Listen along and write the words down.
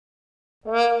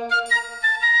Dogs,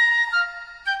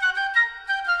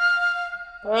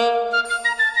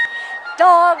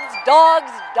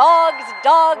 dogs, dogs,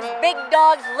 dogs, big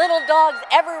dogs, little dogs,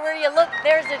 everywhere you look,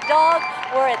 there's a dog.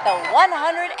 We're at the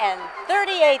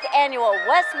 138th Annual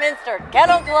Westminster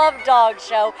Kennel Club Dog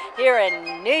Show here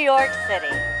in New York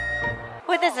City.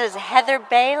 With us is Heather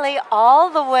Bailey, all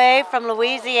the way from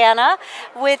Louisiana,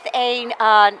 with a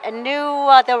new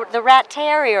the rat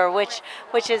terrier, which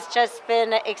has just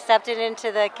been accepted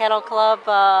into the Kennel Club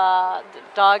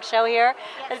dog show here.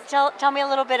 Yes. Tell me a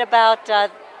little bit about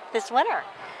this winner.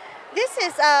 This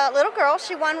is a little girl.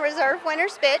 She won Reserve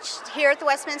Winner's Bitch here at the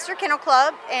Westminster Kennel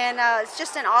Club, and it's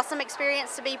just an awesome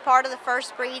experience to be part of the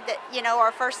first breed that, you know,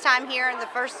 our first time here and the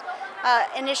first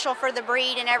initial for the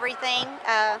breed and everything.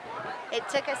 It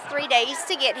took us 3 days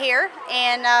to get here,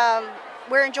 and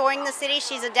we're enjoying the city.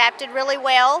 She's adapted really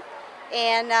well,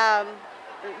 and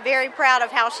very proud of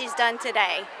how she's done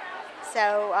today.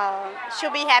 So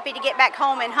she'll be happy to get back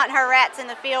home and hunt her rats in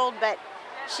the field, but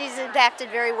she's adapted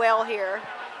very well here.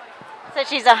 So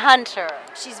she's a hunter.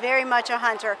 She's very much a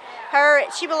hunter.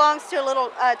 She belongs to a little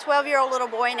 12-year-old little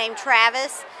boy named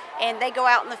Travis, and they go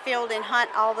out in the field and hunt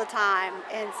all the time.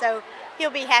 And so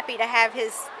he'll be happy to have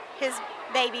his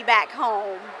baby back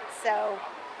home. So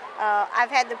I've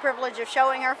had the privilege of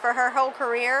showing her for her whole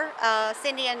career.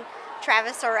 Cindy and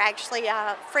Travis are actually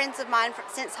friends of mine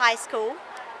since high school,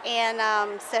 and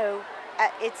so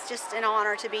it's just an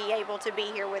honor to be able to be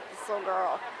here with this little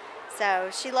girl. So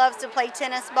she loves to play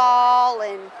tennis ball,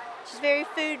 and she's very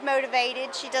food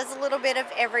motivated. She does a little bit of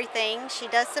everything. She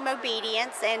does some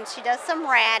obedience, and she does some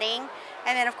ratting,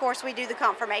 and then of course we do the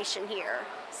conformation here.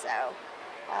 So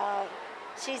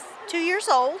she's 2 years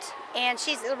old, and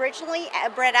she's originally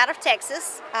bred out of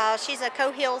Texas. She's a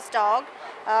Cohills dog.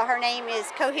 Her name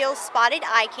is Cohills Spotted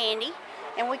Eye Candy,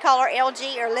 and we call her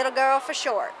LG, or Little Girl for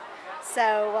short.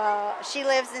 So she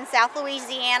lives in South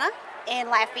Louisiana in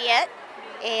Lafayette,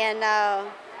 and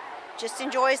just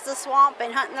enjoys the swamp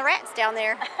and hunting the rats down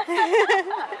there.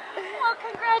 Well,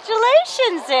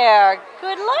 congratulations there.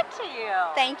 Good luck to you.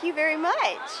 Thank you very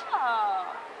much. Oh.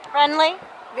 Friendly?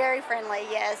 Very friendly,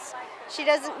 yes. She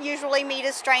doesn't usually meet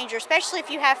a stranger, especially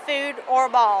if you have food or a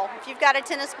ball. If you've got a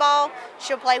tennis ball,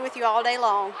 she'll play with you all day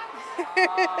long. Oh,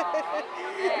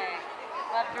 okay.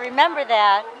 We'll have to remember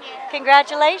that. Yeah.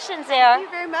 Congratulations there. Thank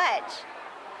you very much.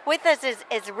 With us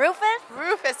is Rufus.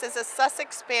 Rufus is a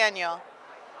Sussex Spaniel.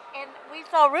 And we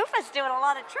saw Rufus doing a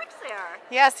lot of tricks there.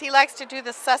 Yes, he likes to do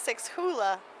the Sussex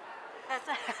hula.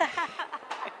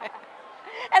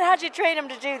 And how'd you train him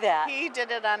to do that? He did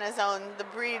it on his own.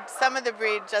 Some of the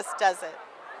breed just does it.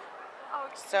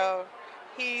 Okay. So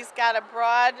he's got a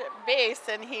broad base,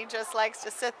 and he just likes to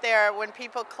sit there when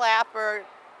people clap or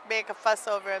make a fuss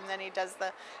over him, then he does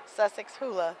the Sussex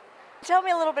hula. Tell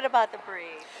me a little bit about the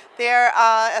breed. They're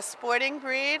a sporting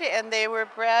breed, and they were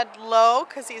bred low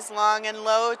because he's long and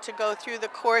low to go through the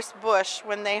coarse bush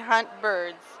when they hunt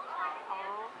birds.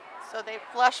 So they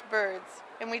flush birds.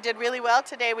 And we did really well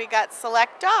today. We got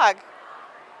select dog.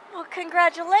 Well,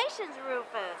 congratulations,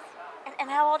 Rufus.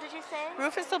 And how old did you say?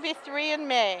 Rufus will be 3 in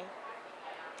May.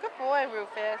 Good boy,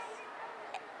 Rufus.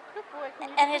 Good boy.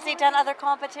 And has he done other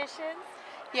competitions?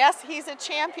 Yes, he's a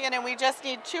champion, and we just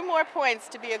need 2 more points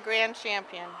to be a grand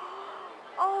champion.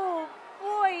 Oh,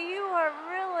 boy, you are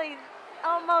really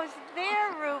almost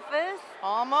there, Rufus.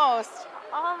 Almost.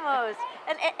 Almost.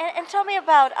 And tell me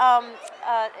about,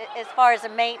 as far as the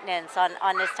maintenance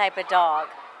on this type of dog.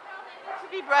 To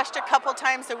be brushed a couple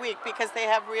times a week because they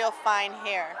have real fine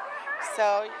hair.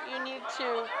 So you need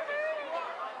to...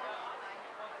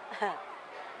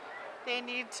 They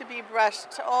need to be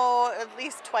brushed, at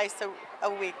least twice a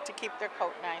week to keep their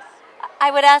coat nice. I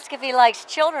would ask if he likes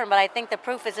children, but I think the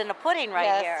proof is in the pudding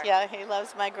right here. Yes, yeah, he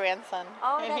loves my grandson.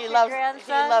 Oh, and that's he your loves,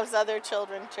 grandson? He loves other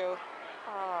children too.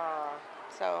 Oh.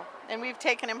 So, and we've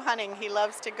taken him hunting. He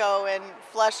loves to go and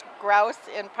flush grouse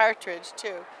and partridge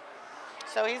too.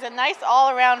 So he's a nice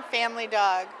all-around family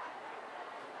dog.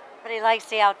 But he likes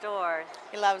the outdoors.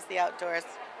 He loves the outdoors.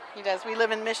 He does. We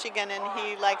live in Michigan, and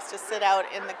he likes to sit out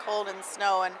in the cold and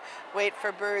snow and wait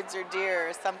for birds or deer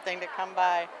or something to come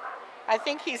by. I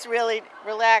think he's really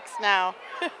relaxed now.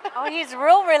 Oh, he's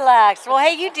real relaxed. Well,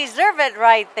 hey, you deserve it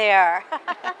right there.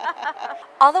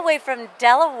 All the way from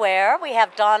Delaware, we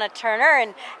have Donna Turner,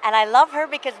 and I love her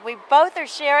because we both are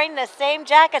sharing the same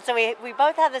jacket, so we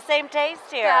both have the same taste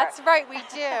here. That's right, we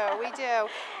do.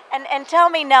 And tell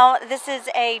me now, this is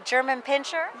a German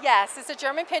Pinscher? Yes, it's a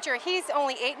German Pinscher. He's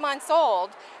only 8 months old,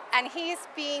 and he's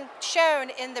being shown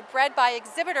in the bred by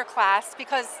exhibitor class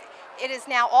because it is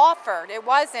now offered. It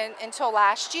wasn't until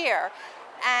last year.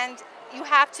 And you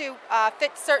have to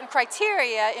fit certain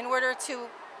criteria in order to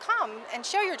come and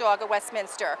show your dog at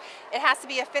Westminster. It has to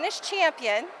be a finished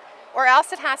champion, or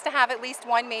else it has to have at least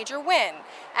one major win.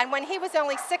 And when he was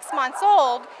only 6 months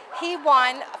old, he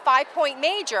won a 5-point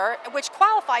major, which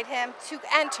qualified him to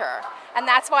enter. And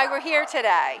that's why we're here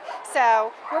today.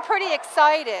 So we're pretty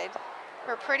excited.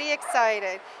 We're pretty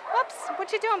excited. Whoops,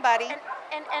 what you doing, buddy?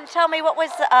 And tell me, what was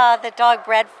the dog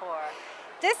bred for?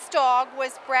 This dog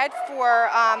was bred for,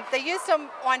 they use them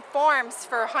on farms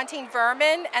for hunting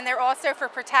vermin, and they're also for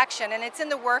protection, and it's in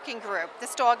the working group.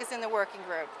 This dog is in the working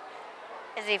group.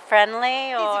 Is he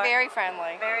friendly? Or? He's very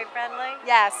friendly. Very friendly?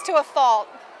 Yes, to a fault.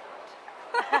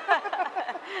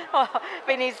 Well, if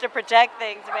he needs to protect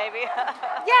things, maybe.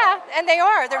 Yeah, and they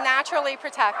are. They're naturally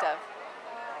protective.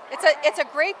 It's a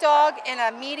great dog in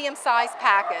a medium-sized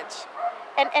package.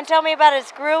 And tell me about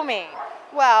his grooming.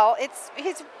 Well,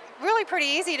 he's really pretty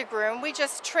easy to groom. We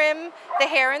just trim the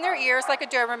hair in their ears like a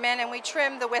Doberman, and we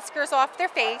trim the whiskers off their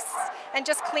face and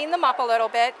just clean them up a little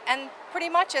bit, and pretty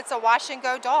much it's a wash and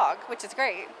go dog, which is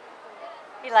great.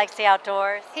 He likes the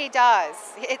outdoors? He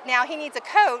does. Now he needs a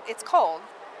coat. It's cold.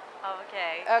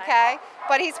 Okay. Okay?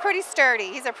 But he's pretty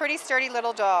sturdy. He's a pretty sturdy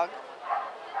little dog.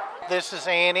 This is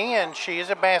Annie, and she is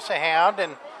a Basset Hound,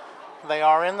 and they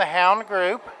are in the Hound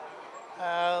group.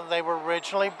 They were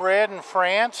originally bred in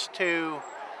France to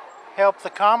help the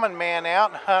common man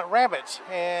out and hunt rabbits,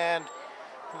 and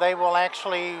they will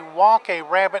actually walk a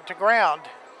rabbit to ground.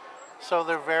 So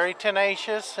they're very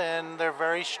tenacious, and they're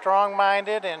very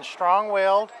strong-minded and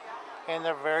strong-willed, and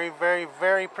they're very, very,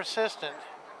 very persistent.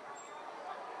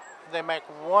 They make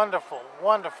wonderful,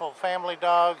 wonderful family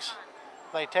dogs.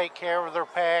 They take care of their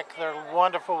pack. They're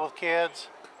wonderful with kids.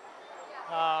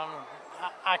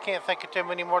 I can't think of too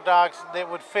many more dogs that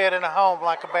would fit in a home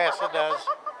like a Basset does.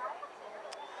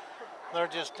 They're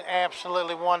just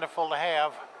absolutely wonderful to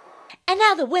have. And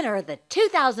now the winner of the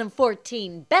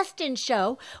 2014 Best in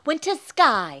Show went to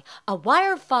Skye, a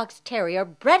wire fox terrier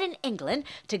bred in England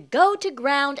to go to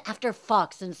ground after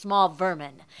fox and small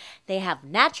vermin. They have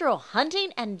natural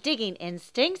hunting and digging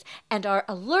instincts and are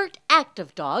alert,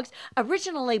 active dogs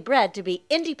originally bred to be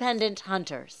independent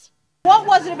hunters. What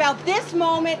was it about this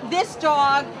moment, this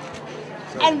dog,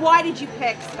 and why did you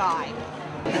pick Skye?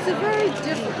 It's a very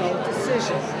difficult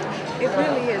decision. It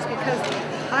really is, because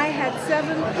I had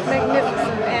 7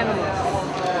 magnificent animals,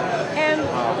 and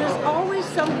there's always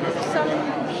something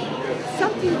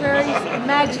very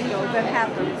magical that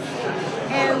happens.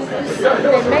 And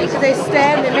they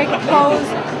stand, they make a pose,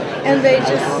 and they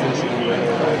just,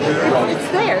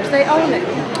 it's theirs, they own it.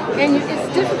 And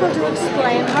it's difficult to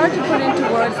explain, hard to put into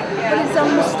words, but it's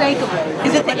unmistakable.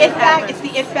 Is it the it factor? It's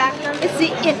the it factor? It's the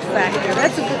it factor.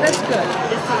 That's good. It's the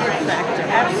it factor.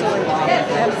 Absolutely.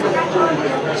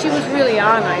 Absolutely. She was really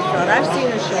on, I thought. I've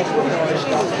seen her show before.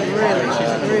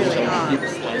 She's really on.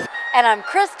 And I'm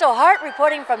Kristal Hart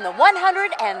reporting from the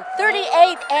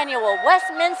 138th Annual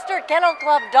Westminster Kennel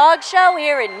Club Dog Show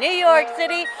here in New York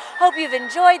City. Hope you've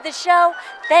enjoyed the show.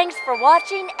 Thanks for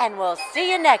watching, and we'll see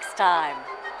you next time.